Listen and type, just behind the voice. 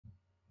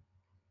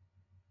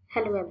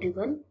Hello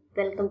everyone,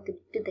 welcome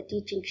to the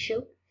teaching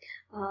show.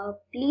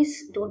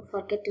 Please don't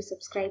forget to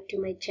subscribe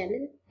to my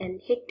channel and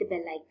hit the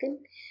bell icon.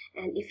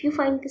 And if you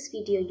find this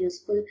video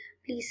useful,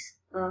 please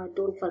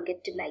don't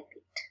forget to like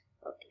it.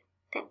 Okay,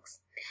 thanks.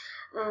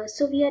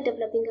 So we are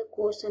developing a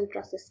course on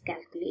process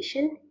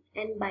calculation,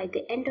 and by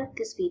the end of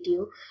this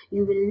video,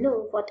 you will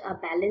know what a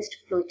balanced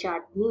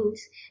flowchart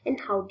means and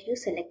how do you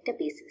select a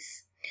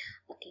basis.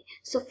 Okay,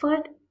 so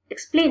for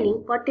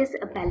explaining what is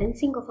a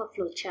balancing of a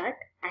flowchart,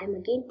 I am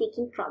again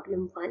taking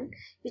problem 1,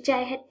 which I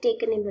had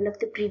taken in one of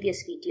the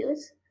previous videos.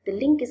 The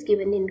link is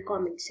given in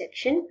comment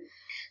section.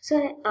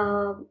 So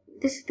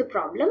this is the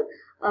problem.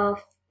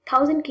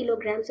 1000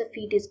 kilograms of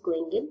feed is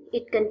going in.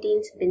 It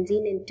contains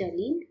benzene and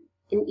toluene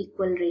in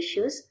equal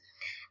ratios,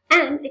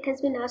 and it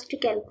has been asked to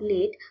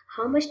calculate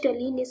how much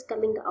toluene is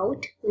coming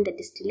out in the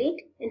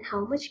distillate and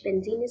how much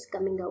benzene is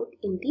coming out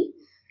in the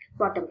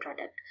bottom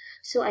product.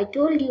 So I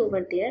told you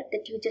over there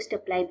that you just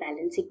apply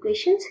balance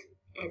equations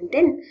and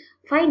then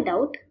find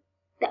out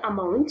the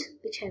amounts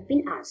which have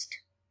been asked.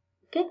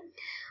 Okay.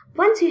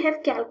 Once you have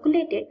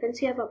applied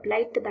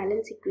the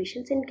balance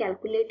equations and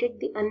calculated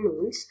the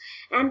unknowns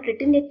and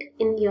written it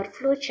in your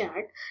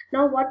flowchart,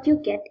 now what you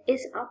get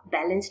is a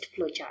balanced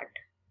flowchart.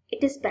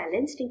 It is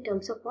balanced in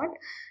terms of what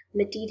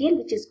material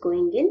which is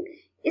going in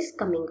is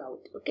coming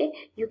out. Okay.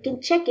 You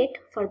can check it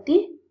for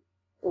the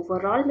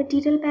overall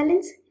material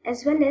balance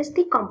as well as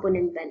the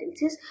component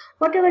balances.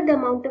 Whatever the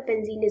amount of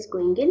benzene is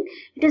going in,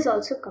 it is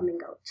also coming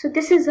out. So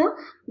this is a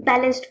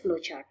balanced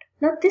flowchart.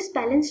 Now this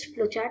balanced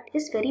flowchart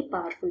is very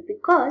powerful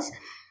because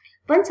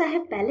once I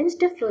have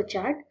balanced a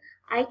flowchart,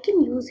 I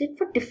can use it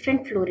for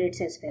different flow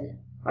rates as well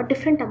or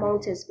different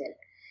amounts as well.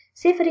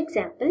 Say for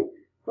example,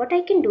 what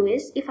I can do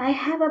is, if I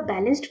have a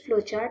balanced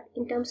flowchart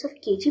in terms of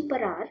kg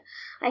per hour,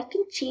 I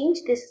can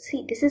change this.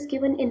 See, this is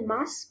given in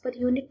mass per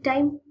unit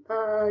time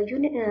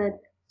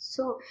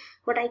so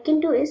what I can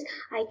do is,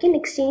 I can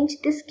exchange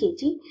this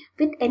kg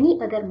with any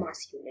other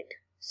mass unit.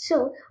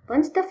 So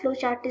once the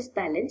flowchart is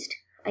balanced,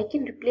 I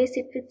can replace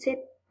it with say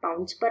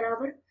pounds per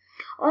hour,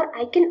 or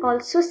I can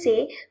also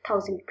say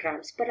 1000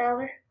 grams per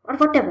hour, or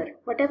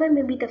whatever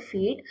may be the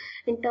feed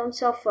in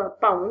terms of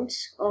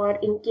pounds or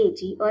in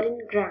kg or in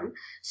gram.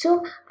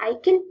 So I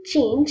can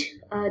change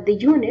the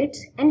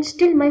units and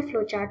still my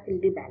flowchart will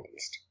be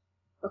balanced.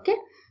 Okay.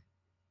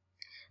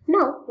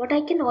 Now what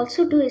I can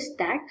also do is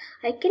that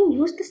I can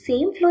use the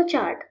same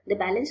flowchart, the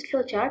balanced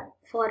flowchart,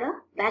 for a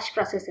batch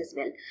process as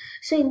well.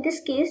 So in this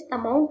case, the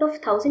amount of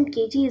 1000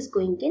 kg is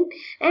going in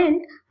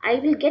and I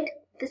will get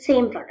the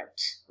same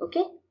products.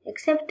 Okay.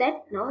 Except that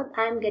now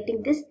I am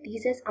getting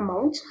these as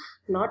amounts,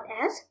 not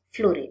as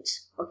flow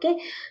rates. Okay.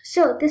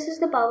 So this is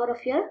the power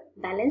of your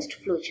balanced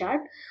flowchart.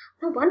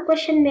 Now one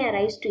question may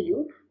arise to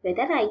you,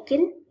 whether I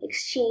can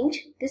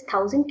exchange this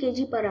 1000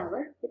 kg per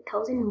hour with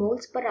 1000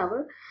 moles per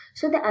hour.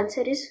 So the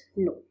answer is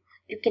no,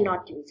 you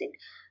cannot use it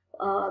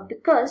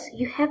because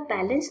you have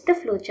balanced the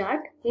flowchart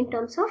in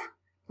terms of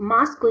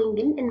mass going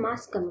in and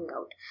mass coming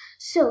out.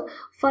 So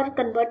for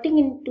converting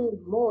into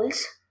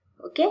moles,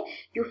 okay,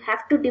 you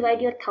have to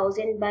divide your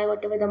 1000 by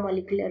whatever the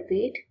molecular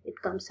weight it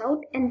comes out,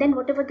 and then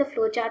whatever the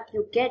flowchart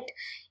you get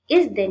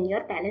is then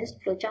your balanced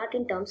flowchart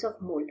in terms of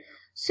mole.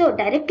 So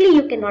directly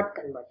you cannot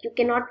convert. You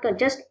cannot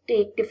just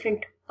take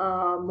different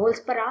moles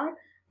per hour,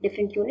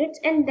 different units,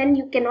 and then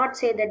you cannot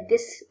say that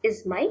this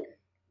is my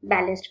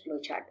balanced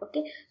flowchart.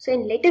 Okay. So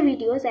in later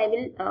videos, I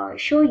will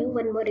show you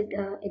one more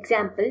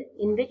example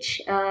in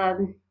which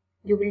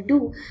you will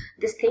do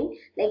this thing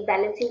like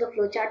balancing a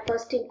flowchart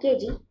first in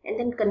kg and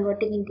then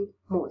converting into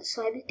moles.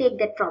 So I will take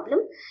that problem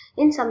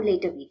in some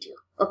later video.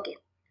 Okay.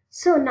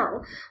 So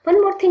now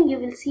one more thing you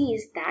will see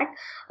is that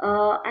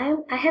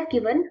I have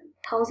given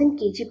 1000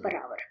 kg per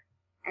hour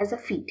as a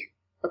feed.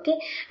 Okay.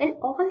 And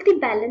all the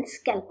balance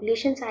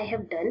calculations I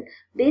have done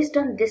based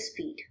on this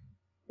feed.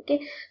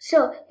 Okay.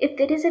 So if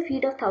there is a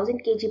feed of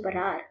 1000 kg per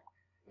hour,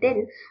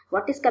 then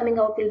what is coming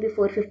out will be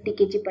 450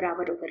 kg per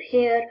hour over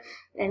here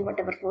and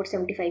whatever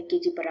 475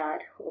 kg per hour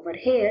over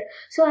here.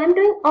 So I am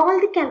doing all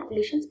the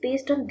calculations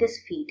based on this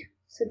feed.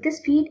 So this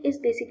feed is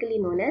basically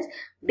known as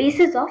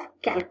basis of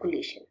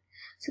calculation.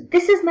 So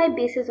this is my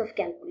basis of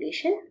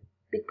calculation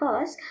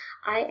because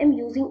I am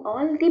using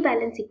all the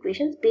balance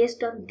equations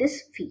based on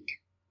this feed,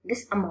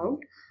 this amount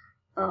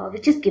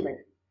which is given.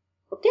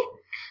 Okay.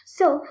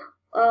 So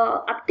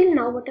up till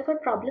now, whatever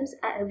problems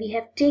we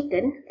have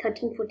taken,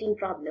 13-14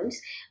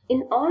 problems,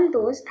 in all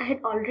those I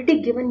had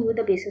already given you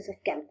the basis of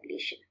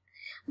calculation.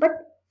 But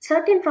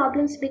certain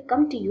problems may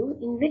come to you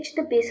in which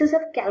the basis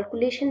of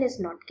calculation is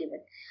not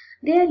given.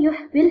 There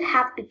you will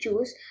have to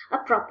choose a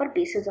proper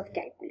basis of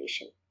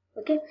calculation.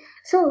 Okay.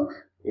 So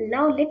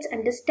now let's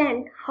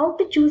understand how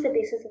to choose a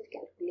basis of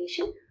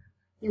calculation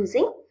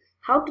using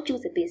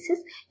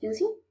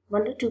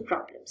one or two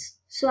problems.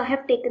 So I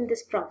have taken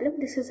this problem.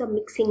 This is a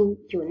mixing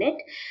unit.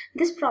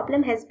 This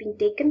problem has been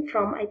taken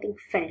from, I think,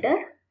 Felder,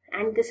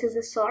 and this is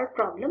a solved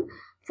problem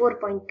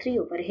 4.3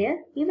 over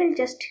here. We will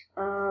just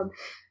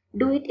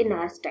do it in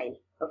our style.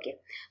 Okay.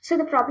 So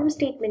the problem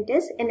statement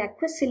is, an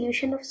aqueous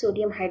solution of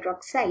sodium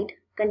hydroxide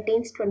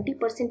contains 20%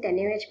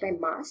 NaOH by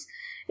mass,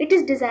 it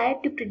is desired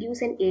to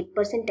produce an 8%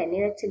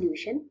 NaOH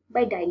solution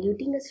by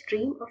diluting a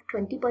stream of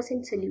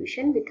 20%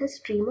 solution with a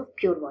stream of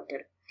pure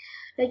water.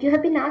 Now you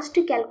have been asked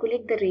to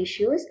calculate the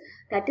ratios,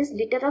 that is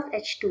liter of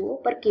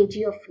H2O per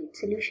kg of feed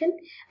solution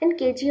and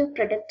kg of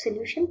product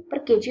solution per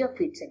kg of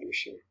feed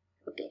solution.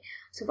 Okay,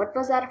 so what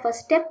was our first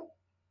step?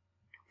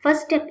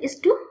 First step is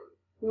to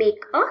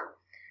make a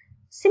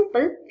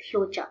simple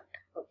flow chart.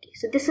 Okay,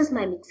 so this is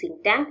my mixing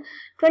tank.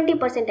 20%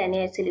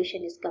 NaOH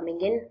solution is coming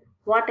in,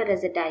 water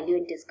as a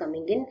diluent is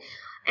coming in,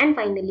 and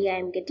finally I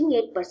am getting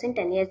 8%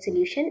 NaOH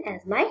solution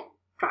as my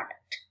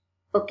product.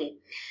 Okay,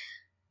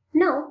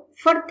 now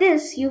for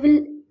this you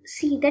will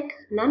see that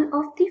none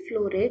of the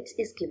flow rates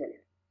is given.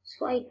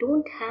 So I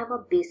don't have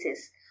a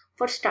basis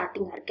for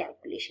starting our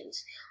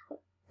calculations.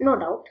 No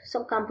doubt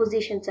some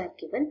compositions are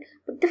given,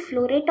 but the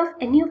flow rate of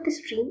any of the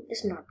stream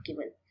is not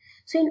given.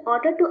 So in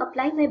order to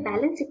apply my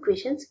balance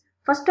equations,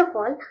 first of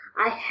all,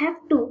 I have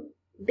to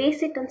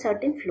base it on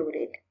certain flow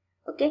rate.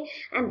 Okay,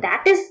 and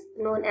that is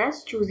known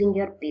as choosing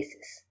your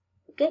basis.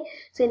 Okay,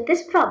 so in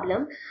this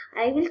problem,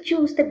 I will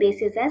choose the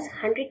basis as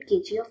 100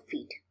 kg of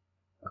feed.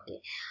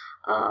 Okay,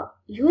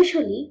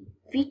 usually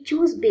we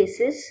choose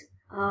basis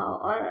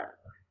or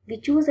we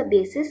choose a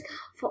basis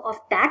of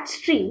that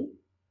stream,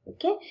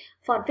 okay,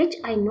 for which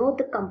I know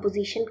the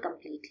composition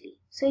completely.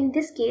 So in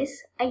this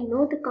case, I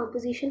know the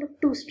composition of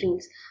two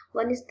streams.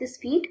 One is this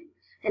feed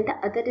and the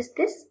other is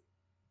this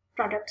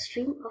product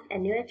stream of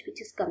NaOH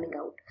which is coming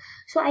out.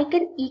 So I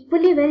can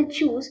equally well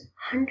choose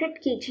 100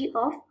 kg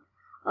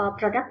of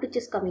product which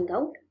is coming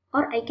out,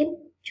 or I can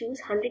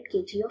choose 100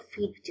 kg of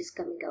feed which is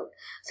coming out.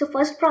 So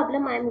first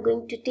problem I am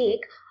going to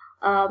take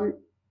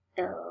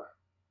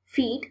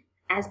feed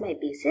as my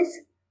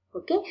basis.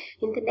 Okay,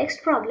 in the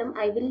next problem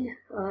I will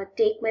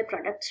take my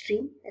product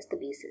stream as the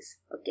basis.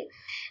 Okay,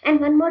 and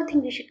one more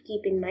thing you should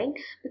keep in mind,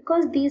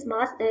 because these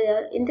mass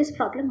in this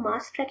problem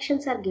mass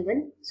fractions are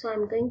given, so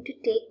I'm going to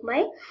take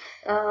my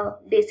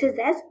basis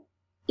as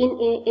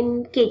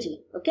in kg.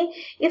 Okay,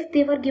 if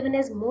they were given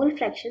as mole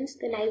fractions,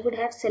 then I would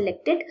have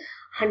selected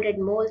 100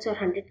 moles or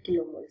 100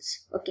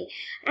 kilomoles. Okay,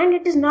 and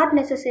it is not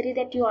necessary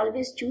that you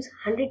always choose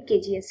 100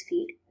 kg as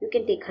feed. You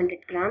can take 100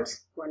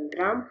 grams, 1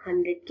 gram,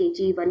 100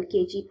 kg, 1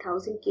 kg,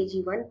 1000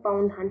 kg, 1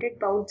 pound, 100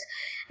 pounds,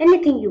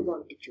 anything you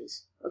want to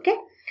choose. Okay,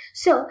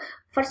 so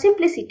for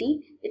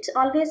simplicity, it's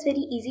always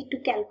very easy to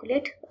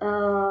calculate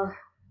or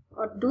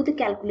do the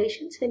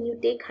calculations when you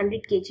take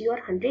 100 kg or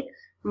 100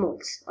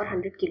 moles or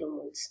 100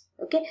 kilomoles.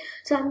 Okay,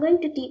 so I'm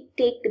going to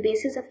take the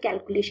basis of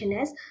calculation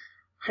as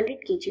 100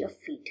 kg of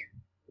feed.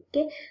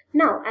 Okay,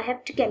 now I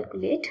have to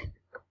calculate.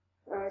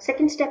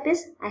 Second step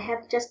is I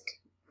have just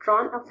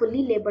drawn a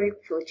fully labeled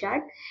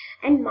flowchart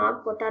and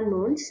marked what are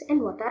knowns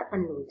and what are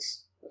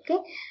unknowns. Okay,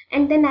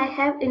 and then I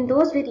have in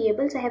those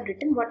variables I have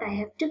written what I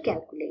have to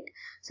calculate.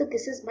 So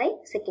this is my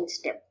second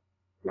step.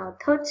 Now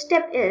third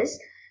step is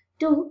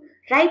to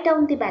write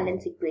down the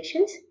balance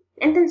equations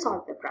and then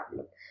solve the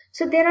problem.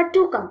 So there are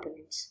two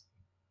components,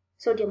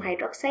 sodium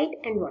hydroxide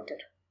and water.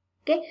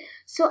 Okay,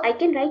 so I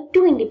can write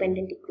two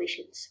independent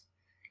equations.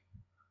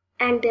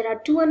 And there are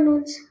two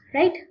unknowns,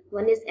 right?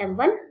 One is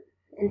M1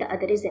 and the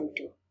other is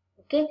M2.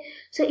 Okay,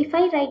 so if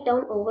I write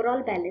down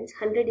overall balance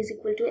 100 is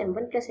equal to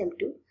M1 plus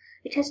M2,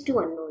 it has two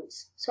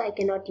unknowns, so I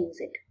cannot use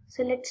it.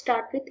 So let's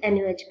start with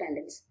NaOH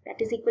balance.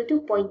 That is equal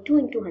to 0.2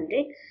 into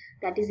 100,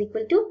 that is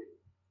equal to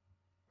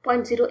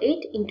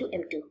 0.08 into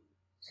M2.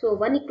 So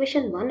one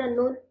equation, one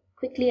unknown.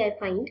 Quickly I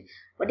find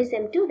what is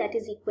M2, that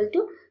is equal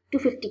to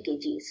 250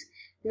 kgs.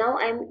 Now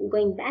I am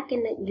going back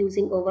and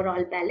using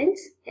overall balance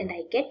and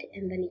I get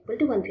M1 equal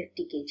to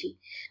 150 kg.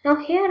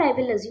 Now here I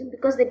will assume,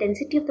 because the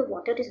density of the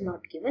water is not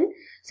given,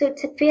 so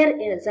it's a fair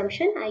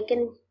assumption, I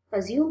can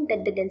assume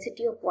that the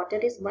density of water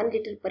is 1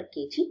 liter per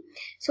kg.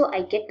 So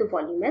I get the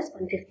volume as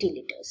 150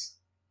 liters.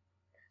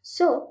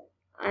 So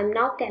I am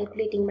now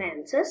calculating my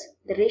answers.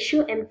 The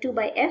ratio M2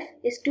 by F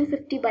is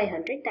 250 by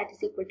 100, that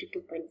is equal to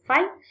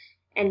 2.5.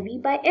 And V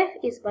by F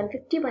is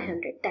 150 by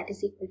 100, that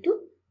is equal to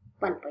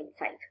 1.5.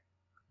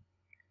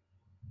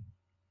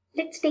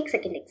 Let's take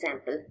second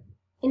example.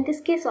 In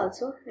this case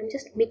also, I'm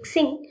just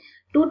mixing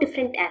two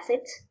different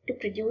acids to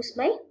produce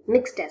my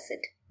mixed acid.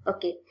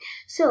 Okay,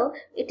 so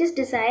it is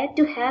desired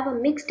to have a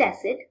mixed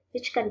acid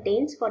which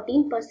contains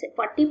 40%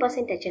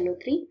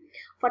 HNO3,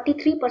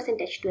 43%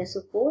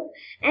 H2SO4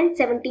 and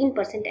 17%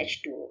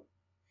 H2O.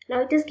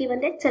 Now it is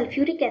given that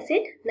sulfuric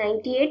acid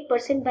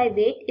 98% by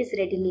weight is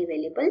readily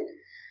available,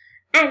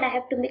 and I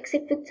have to mix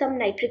it with some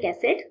nitric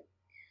acid.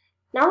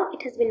 Now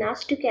it has been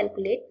asked to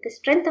calculate the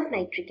strength of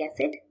nitric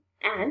acid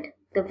and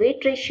the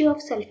weight ratio of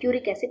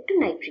sulfuric acid to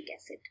nitric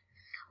acid.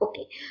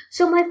 Okay,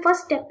 so my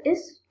first step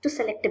is to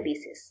select a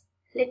basis.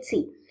 Let's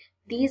see,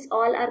 these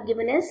all are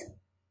given as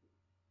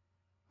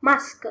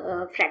mass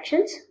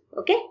fractions.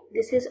 Okay,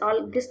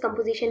 this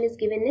composition is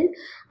given in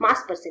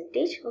mass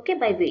percentage, okay,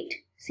 by weight.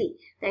 See,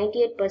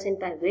 98%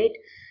 by weight,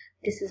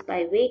 this is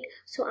by weight,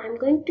 so I'm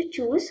going to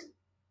choose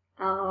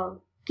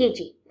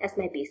kg as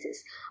my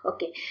basis.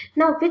 Okay,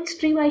 now which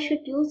stream I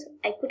should use?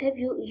 I could have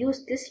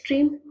used this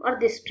stream or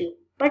this stream,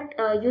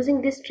 but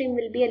using this stream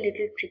will be a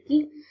little tricky.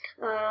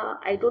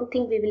 I don't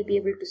think we will be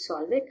able to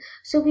solve it.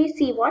 So we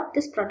see what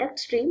this product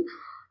stream,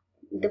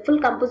 the full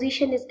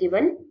composition is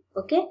given.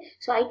 Okay,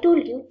 so I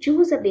told you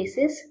choose a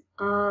basis,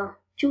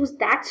 choose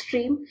that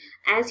stream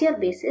as your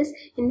basis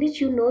in which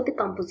you know the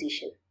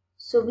composition.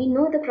 So we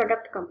know the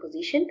product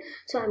composition,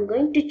 so I'm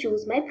going to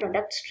choose my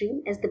product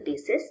stream as the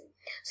basis.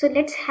 So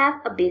let's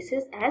have a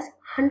basis as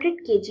 100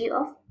 kg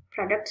of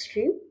product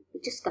stream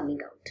which is coming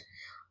out.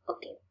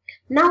 Okay,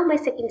 now my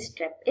second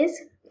step is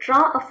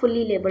draw a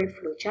fully labeled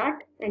flowchart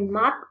and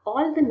mark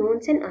all the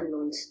knowns and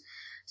unknowns.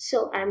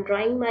 So I'm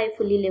drawing my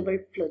fully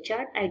labeled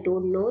flowchart. I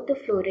don't know the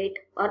flow rate,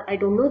 or I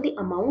don't know the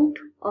amount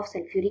of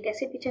sulfuric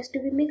acid which has to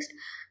be mixed,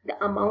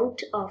 the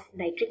amount of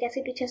nitric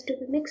acid which has to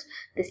be mixed,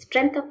 the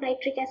strength of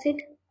nitric acid.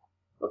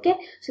 Okay,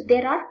 so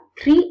there are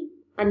 3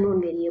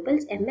 unknown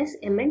variables, MS,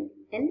 Mn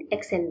and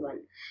Xn1.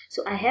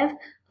 So I have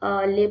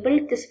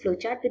labeled this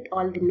flowchart with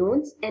all the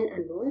knowns and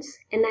unknowns,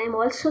 and I am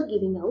also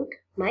giving out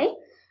my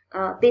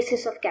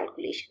basis of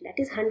calculation, that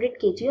is 100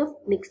 kg of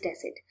mixed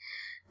acid.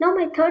 Now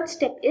my third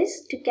step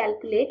is to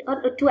calculate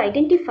or to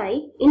identify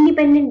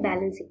independent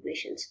balance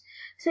equations.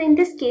 So in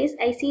this case,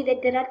 I see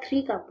that there are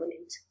 3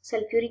 components,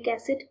 sulfuric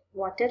acid,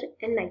 water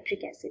and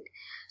nitric acid.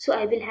 So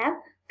I will have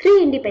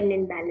 3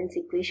 independent balance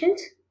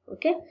equations.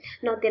 Okay,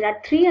 now there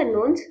are 3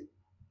 unknowns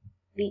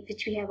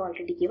which we have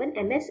already given,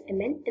 MS,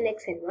 Mn and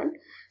Xn1.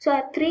 So I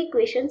have 3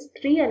 equations,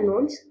 3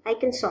 unknowns, I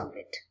can solve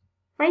it.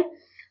 Fine.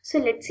 So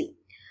let's see.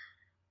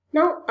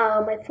 Now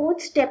my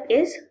fourth step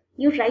is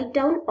you write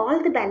down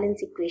all the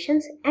balance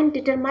equations and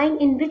determine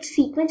in which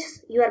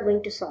sequence you are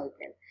going to solve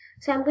them.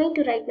 So I'm going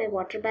to write my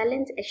water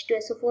balance,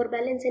 H2SO4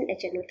 balance and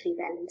HNO3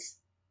 balance.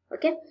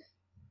 Okay.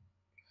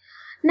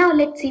 Now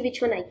let's see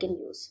which one I can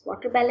use.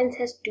 Water balance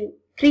has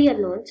 3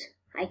 unknowns,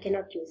 I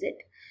cannot use it.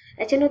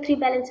 HNO3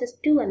 balance has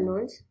 2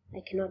 unknowns,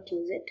 I cannot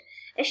use it.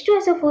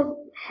 H2SO4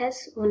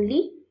 has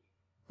only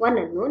 1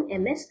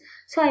 unknown, MS,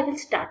 so I will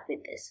start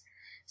with this.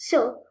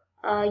 So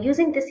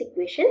using this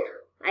equation,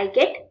 I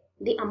get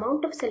the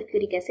amount of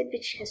sulfuric acid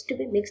which has to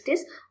be mixed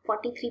is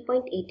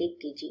 43.88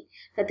 kg.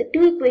 Now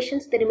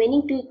the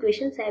remaining two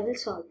equations, I will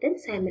solve them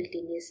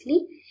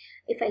simultaneously.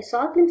 If I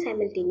solve them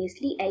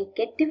simultaneously, I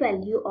get the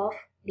value of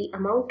the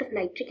amount of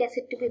nitric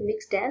acid to be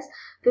mixed as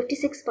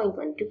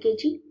 56.12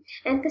 kg,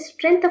 and the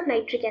strength of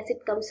nitric acid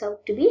comes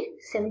out to be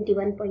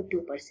 71.2%.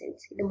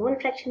 The mole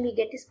fraction we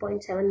get is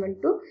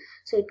 0.712,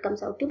 so it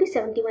comes out to be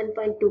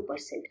 71.2%.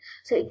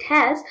 So it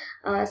has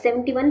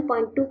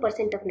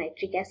 71.2% of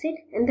nitric acid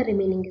and the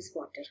remaining is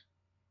water.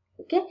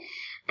 Okay,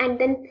 and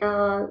then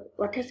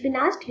what has been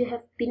asked? You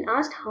have been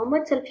asked how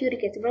much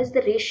sulfuric acid, what is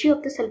the ratio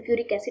of the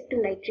sulfuric acid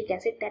to nitric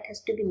acid that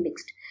has to be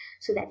mixed.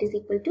 So that is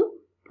equal to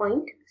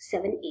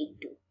 0.782.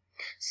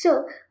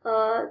 So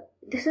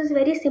this is a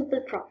very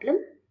simple problem.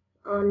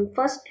 On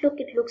first look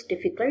it looks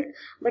difficult,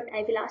 but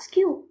I will ask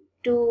you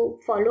to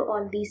follow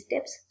all these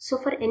steps. So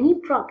for any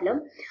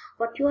problem,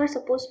 what you are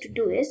supposed to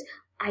do is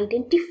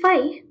identify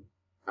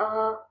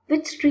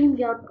which stream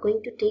you are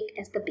going to take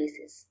as the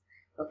basis.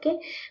 Okay,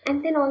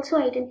 and then also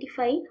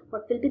identify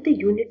what will be the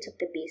units of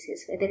the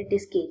basis, whether it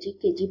is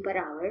kg per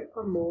hour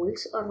or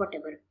moles or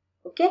whatever.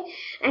 Okay,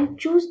 and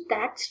choose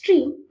that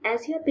stream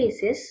as your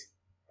basis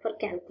for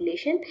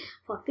calculation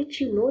for which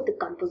you know the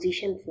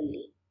composition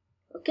fully.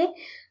 Okay,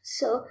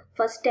 so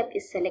first step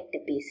is select a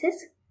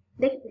basis.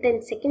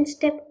 Then second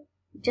step,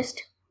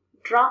 just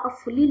draw a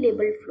fully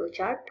labeled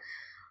flowchart.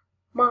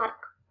 Mark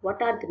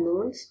what are the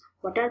knowns,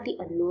 what are the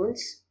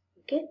unknowns.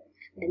 Okay,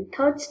 then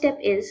third step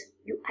is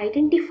you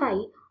identify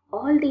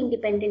all the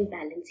independent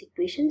balance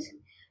equations.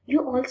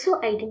 You also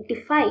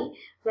identify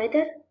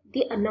whether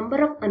the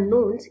number of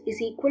unknowns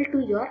is equal to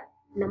your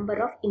number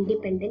of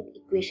independent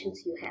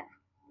equations you have.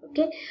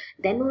 Okay,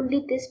 then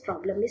only this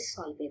problem is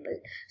solvable.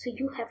 So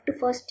you have to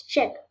first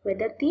check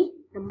whether the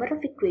number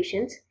of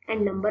equations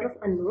and number of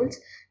unknowns,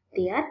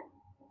 they are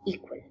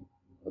equal.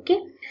 Okay,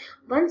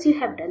 once you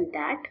have done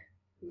that,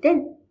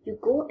 then you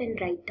go and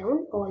write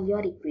down all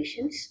your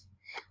equations.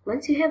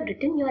 Once you have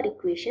written your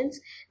equations,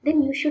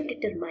 then you should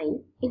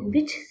determine in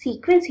which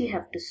sequence you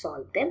have to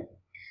solve them.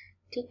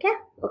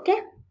 Okay,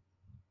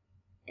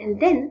 and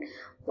then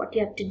what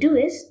you have to do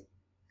is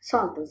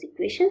solve those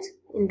equations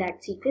in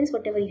that sequence,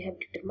 whatever you have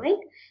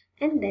determined,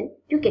 and then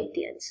you get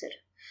the answer.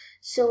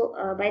 So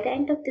by the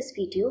end of this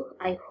video,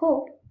 I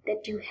hope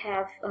that you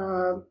have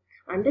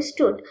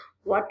understood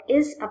what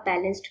is a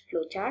balanced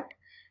flowchart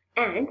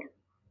and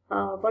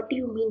what do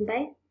you mean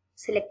by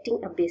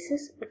selecting a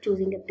basis or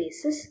choosing a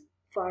basis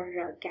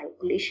for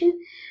calculation.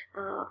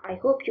 I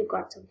hope you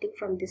got something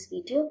from this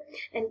video,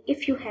 and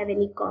if you have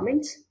any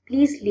comments,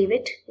 please leave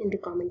it in the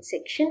comment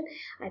section.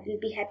 I will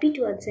be happy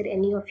to answer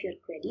any of your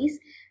queries.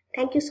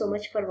 Thank you so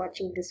much for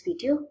watching this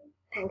video.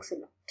 Thanks a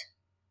lot.